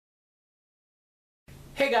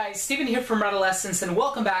Hey guys, Steven here from Redolescence, and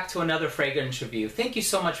welcome back to another fragrance review. Thank you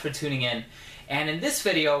so much for tuning in. And in this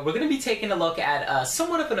video, we're going to be taking a look at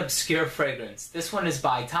somewhat of an obscure fragrance. This one is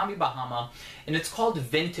by Tommy Bahama, and it's called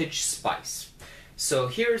Vintage Spice. So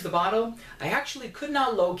here's the bottle. I actually could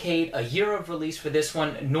not locate a year of release for this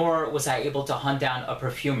one, nor was I able to hunt down a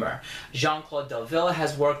perfumer. Jean-Claude Delville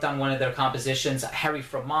has worked on one of their compositions. Harry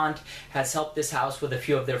Fremont has helped this house with a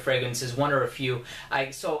few of their fragrances, one or a few.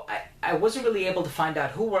 I wasn't really able to find out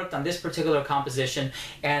who worked on this particular composition,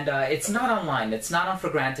 and it's not online. It's not on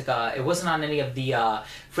Fragrantica. It wasn't on any of the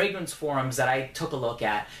fragrance forums that I took a look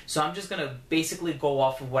at. So I'm just going to basically go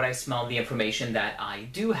off of what I smell and the information that I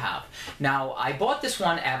do have. Now, I bought this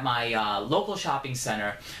one at my local shopping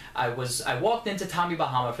center. I walked into Tommy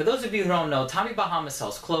Bahama. For those of you who don't know, Tommy Bahama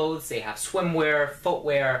sells clothes. They have swimwear,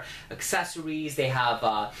 footwear, accessories. They have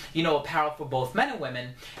apparel for both men and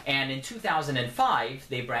women. And in 2005,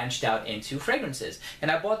 they branched out into fragrances. And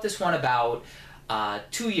I bought this one about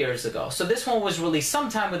 2 years ago. So this one was released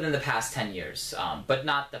sometime within the past 10 years, but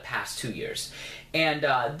not the past 2 years. And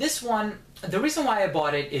this one, the reason why I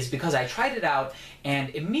bought it is because I tried it out and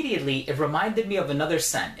immediately it reminded me of another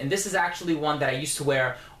scent. And this is actually one that I used to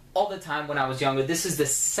wear all the time when I was younger. This is the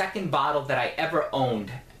second bottle that I ever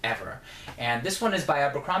owned, ever. And this one is by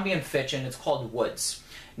Abercrombie and Fitch, and it's called Woods.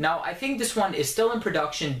 Now, I think this one is still in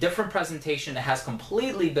production, different presentation. It has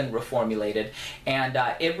completely been reformulated, and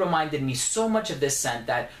it reminded me so much of this scent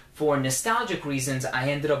that for nostalgic reasons, I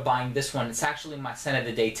ended up buying this one. It's actually my scent of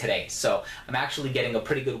the day today, so I'm actually getting a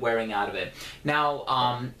pretty good wearing out of it.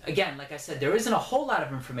 Now, again, like I said, there isn't a whole lot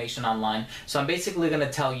of information online, so I'm basically going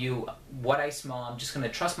to tell you what I smell. I'm just going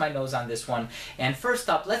to trust my nose on this one. And first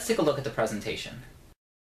up, let's take a look at the presentation.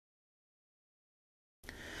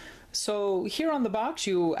 So here on the box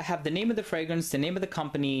you have the name of the fragrance, the name of the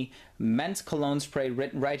company, men's cologne spray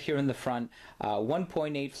written right here in the front,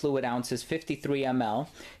 1.8 fluid ounces, 53 ml.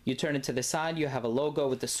 You turn it to the side, you have a logo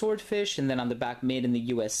with the swordfish, and then on the back, made in the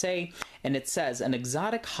USA, and it says an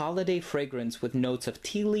exotic holiday fragrance with notes of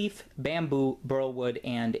tea leaf, bamboo, burlwood,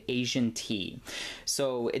 and Asian tea.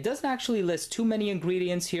 So it doesn't actually list too many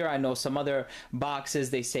ingredients here. I know some other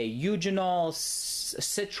boxes, they say eugenol,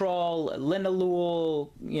 citral, linalool,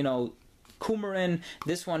 coumarin.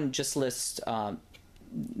 This one just lists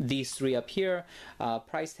these three up here.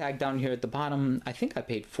 Price tag down here at the bottom. I think I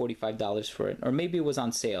paid $45 for it, or maybe it was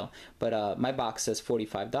on sale, but my box says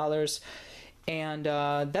 $45. And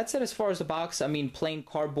that's it as far as the box. I mean, plain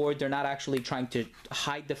cardboard. They're not actually trying to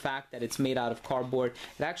hide the fact that it's made out of cardboard.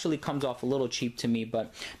 It actually comes off a little cheap to me,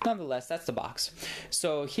 but nonetheless, that's the box.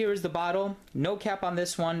 So here is the bottle. No cap on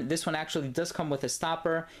this one. This one actually does come with a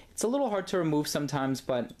stopper. It's a little hard to remove sometimes,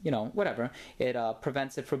 but whatever. It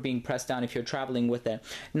prevents it from being pressed down if you're traveling with it.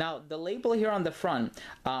 Now, the label here on the front,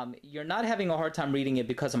 you're not having a hard time reading it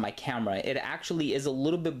because of my camera. It actually is a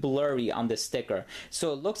little bit blurry on the sticker.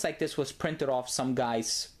 So it looks like this was printed off some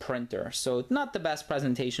guy's printer. So not the best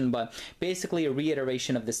presentation, but basically a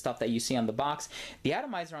reiteration of the stuff that you see on the box. The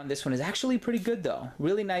atomizer on this one is actually pretty good though.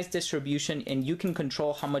 Really nice distribution, and you can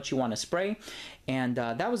control how much you want to spray. And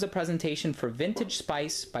that was a presentation for Vintage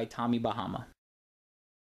Spice by Tommy Bahama.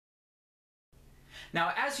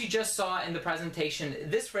 Now, as you just saw in the presentation,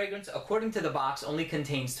 this fragrance, according to the box, only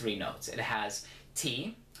contains 3 notes. It has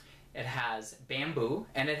tea, it has bamboo,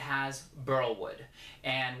 and it has burlwood.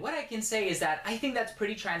 And what I can say is that I think that's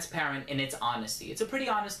pretty transparent in its honesty. It's a pretty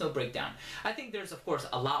honest note breakdown. I think there's, of course,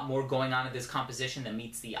 a lot more going on in this composition that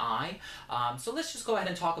meets the eye. So let's just go ahead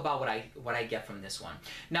and talk about what I get from this one.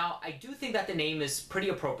 Now, I do think that the name is pretty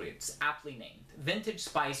appropriate. It's aptly named. Vintage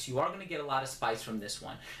Spice. You are going to get a lot of spice from this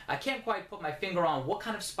one. I can't quite put my finger on what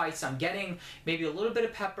kind of spice I'm getting. Maybe a little bit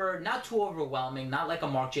of pepper, not too overwhelming, not like a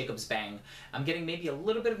Marc Jacobs Bang. I'm getting maybe a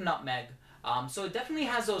little bit of nutmeg. So it definitely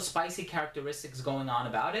has those spicy characteristics going on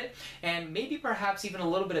about it, and maybe perhaps even a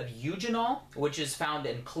little bit of eugenol, which is found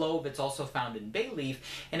in clove. It's also found in bay leaf,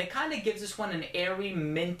 and it kind of gives this one an airy,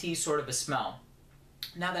 minty sort of a smell.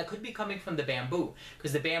 Now, that could be coming from the bamboo,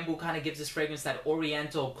 because the bamboo kind of gives this fragrance that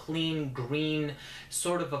oriental, clean, green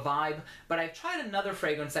sort of a vibe. But I've tried another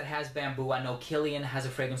fragrance that has bamboo. I know Kilian has a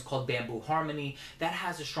fragrance called Bamboo Harmony. That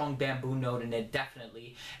has a strong bamboo note in it,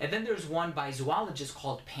 definitely. And then there's one by Zoologist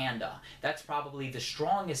called Panda. That's probably the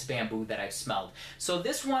strongest bamboo that I've smelled. So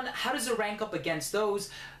this one, how does it rank up against those?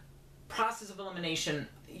 Process of elimination,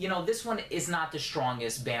 this one is not the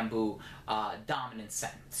strongest bamboo dominant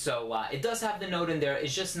scent. So it does have the note in there.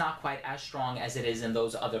 It's just not quite as strong as it is in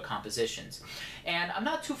those other compositions. And I'm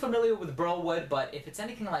not too familiar with burlwood, but if it's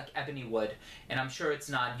anything like ebony wood, and I'm sure it's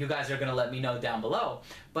not, you guys are going to let me know down below.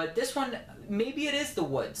 But this one, maybe it is the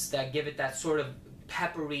woods that give it that sort of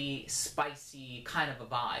peppery, spicy kind of a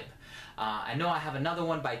vibe. I know I have another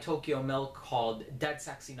one by Tokyo Milk called Dead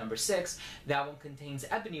Sexy No. 6. That one contains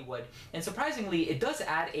ebony wood, and surprisingly, it does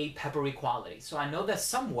add a peppery quality. So I know that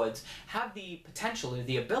some woods have the potential or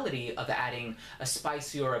the ability of adding a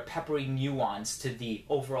spicy or a peppery nuance to the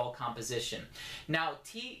overall composition. Now,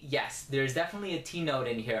 tea, yes, there's definitely a tea note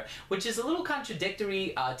in here, which is a little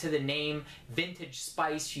contradictory to the name Vintage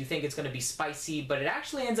Spice. You think it's going to be spicy, but it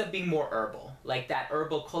actually ends up being more herbal, like that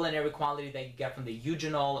herbal culinary quality that you get from the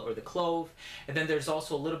eugenol or the clove. And then there's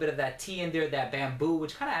also a little bit of that tea in there, that bamboo,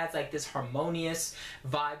 which kind of adds like this harmonious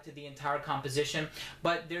vibe to the entire composition.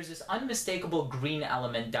 But there's this unmistakable green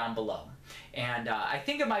element down below. And I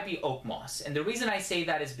think it might be oak moss. And the reason I say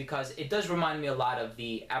that is because it does remind me a lot of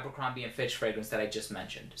the Abercrombie and Fitch fragrance that I just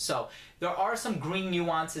mentioned. So there are some green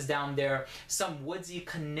nuances down there, some woodsy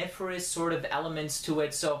coniferous sort of elements to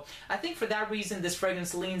it. So I think for that reason this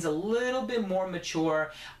fragrance leans a little bit more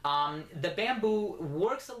mature. The bamboo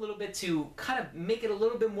works a little bit to kind of make it a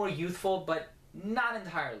little bit more youthful, but not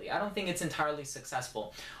entirely. I don't think it's entirely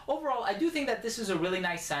successful. Overall, I do think that this is a really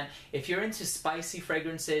nice scent. If you're into spicy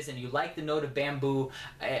fragrances and you like the note of bamboo,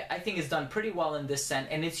 I think it's done pretty well in this scent,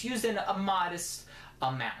 and it's used in a modest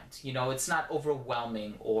amount. You know, it's not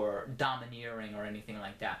overwhelming or domineering or anything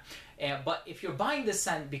like that. But if you're buying this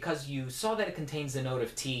scent because you saw that it contains the note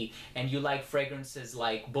of tea and you like fragrances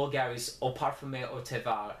like Bulgari's Eau Parfumée au Thé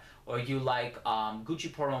Vert, or you like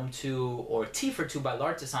Gucci Pour Homme 2 or Tea for Two by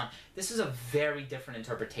L'Artisan, this is a very different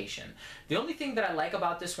interpretation. The only thing that I like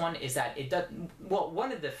about this one is that it does, well,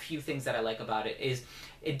 one of the few things that I like about it is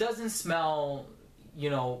it doesn't smell,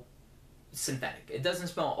 you know, synthetic. It doesn't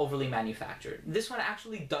smell overly manufactured. This one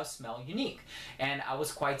actually does smell unique, and I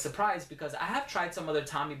was quite surprised because I have tried some other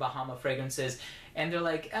Tommy Bahama fragrances and they're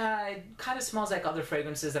like, it kind of smells like other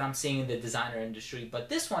fragrances that I'm seeing in the designer industry, but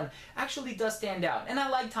this one actually does stand out. And I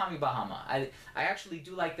like Tommy Bahama. I actually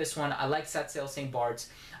do like this one. I like Set Sail St. Barts.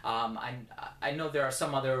 I know there are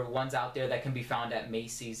some other ones out there that can be found at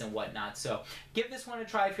Macy's and whatnot, so give this one a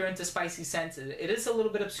try if you're into spicy scents. It is a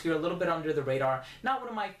little bit obscure, a little bit under the radar. Not one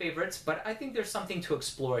of my favorites, but I think there's something to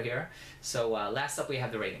explore here. So last up we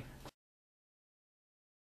have the rating.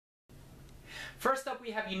 First up, we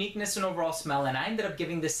have uniqueness and overall smell, and I ended up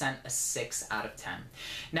giving this scent a 6 out of 10.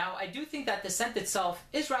 Now, I do think that the scent itself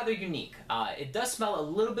is rather unique. It does smell a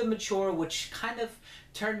little bit mature, which kind of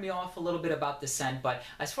turned me off a little bit about the scent, but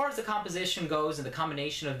as far as the composition goes and the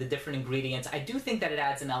combination of the different ingredients, I do think that it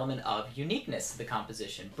adds an element of uniqueness to the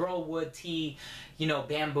composition. Burl wood, tea, you know,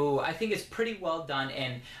 bamboo. I think it's pretty well done,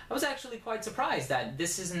 and I was actually quite surprised that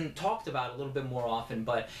this isn't talked about a little bit more often,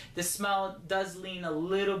 but the smell does lean a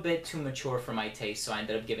little bit too mature for my taste, so I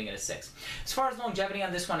ended up giving it a 6. As far as longevity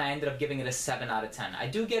on this one, I ended up giving it a 7 out of 10. I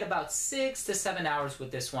do get about 6 to 7 hours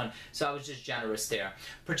with this one, so I was just generous there.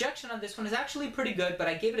 Projection on this one is actually pretty good, but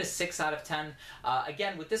I gave it a 6 out of 10.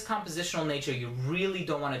 Again, with this compositional nature, you really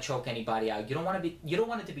don't want to choke anybody out. You don't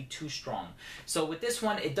want it to be too strong. So with this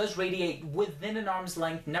one, it does radiate within an arm's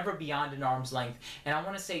length, never beyond an arm's length, and I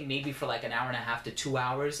want to say maybe for like an hour and a half to 2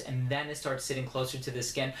 hours, and then it starts sitting closer to the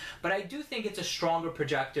skin. But I do think it's a stronger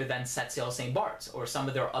projector than Set Sail St. Barts or some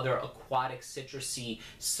of their other aquatic, citrusy,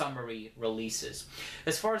 summery releases.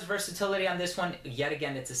 As far as versatility on this one, yet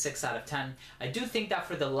again, it's a 6 out of 10. I do think that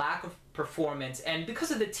for the lack of performance, and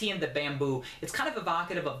because of the tea and the bamboo, it's kind of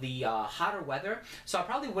evocative of the hotter weather, so I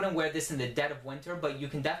probably wouldn't wear this in the dead of winter, but you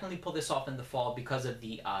can definitely pull this off in the fall because of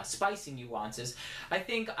the spicy nuances. I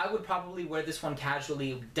think I would probably wear this one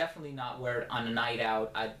casually, definitely not wear it on a night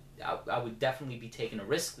out. I would definitely be taking a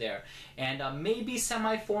risk there, and maybe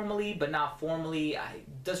semi-formally, but not formally.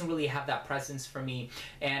 It doesn't really have that presence for me,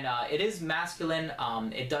 and it is masculine.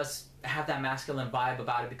 It does have that masculine vibe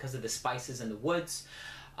about it because of the spices and the woods.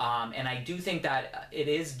 And I do think that it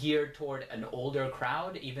is geared toward an older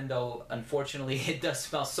crowd, even though, unfortunately, it does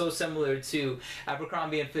smell so similar to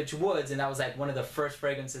Abercrombie and Fitch Woods, and that was like one of the first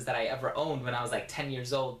fragrances that I ever owned when I was like 10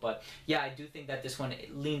 years old. But yeah, I do think that this one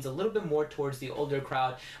leans a little bit more towards the older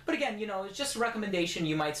crowd. But again, you know, it's just a recommendation.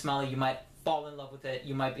 You might smell it, you might fall in love with it.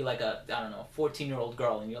 You might be like a, I don't know, 14-year-old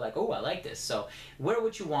girl, and you're like, oh, I like this. So wear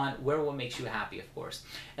what you want, wear what makes you happy, of course.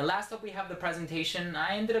 And last up, we have the presentation.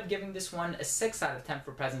 I ended up giving this one a 6 out of 10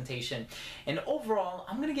 for presentation. And overall,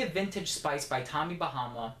 I'm going to give Vintage Spice by Tommy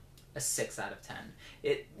Bahama a 6 out of 10.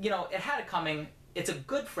 It had it coming. It's a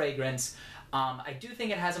good fragrance. I do think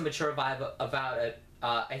it has a mature vibe about it.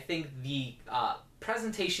 I think the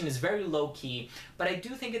presentation is very low-key, but I do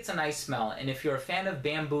think it's a nice smell, and if you're a fan of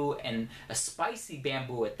bamboo and a spicy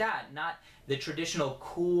bamboo at that, not the traditional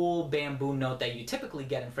cool bamboo note that you typically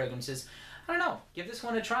get in fragrances, I I don't know, give this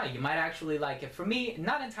one a try. You might actually like it. For me,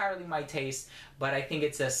 not entirely my taste, but I think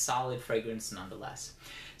it's a solid fragrance nonetheless.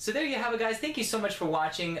 So there you have it, guys. Thank you so much for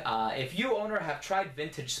watching. If you, owner, have tried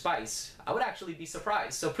Vintage Spice, I would actually be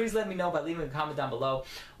surprised. So please let me know by leaving a comment down below.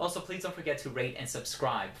 Also, please don't forget to rate and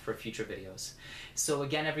subscribe for future videos. So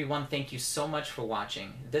again, everyone, thank you so much for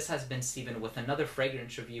watching. This has been Steven with another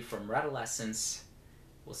fragrance review from Radolescence.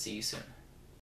 We'll see you soon.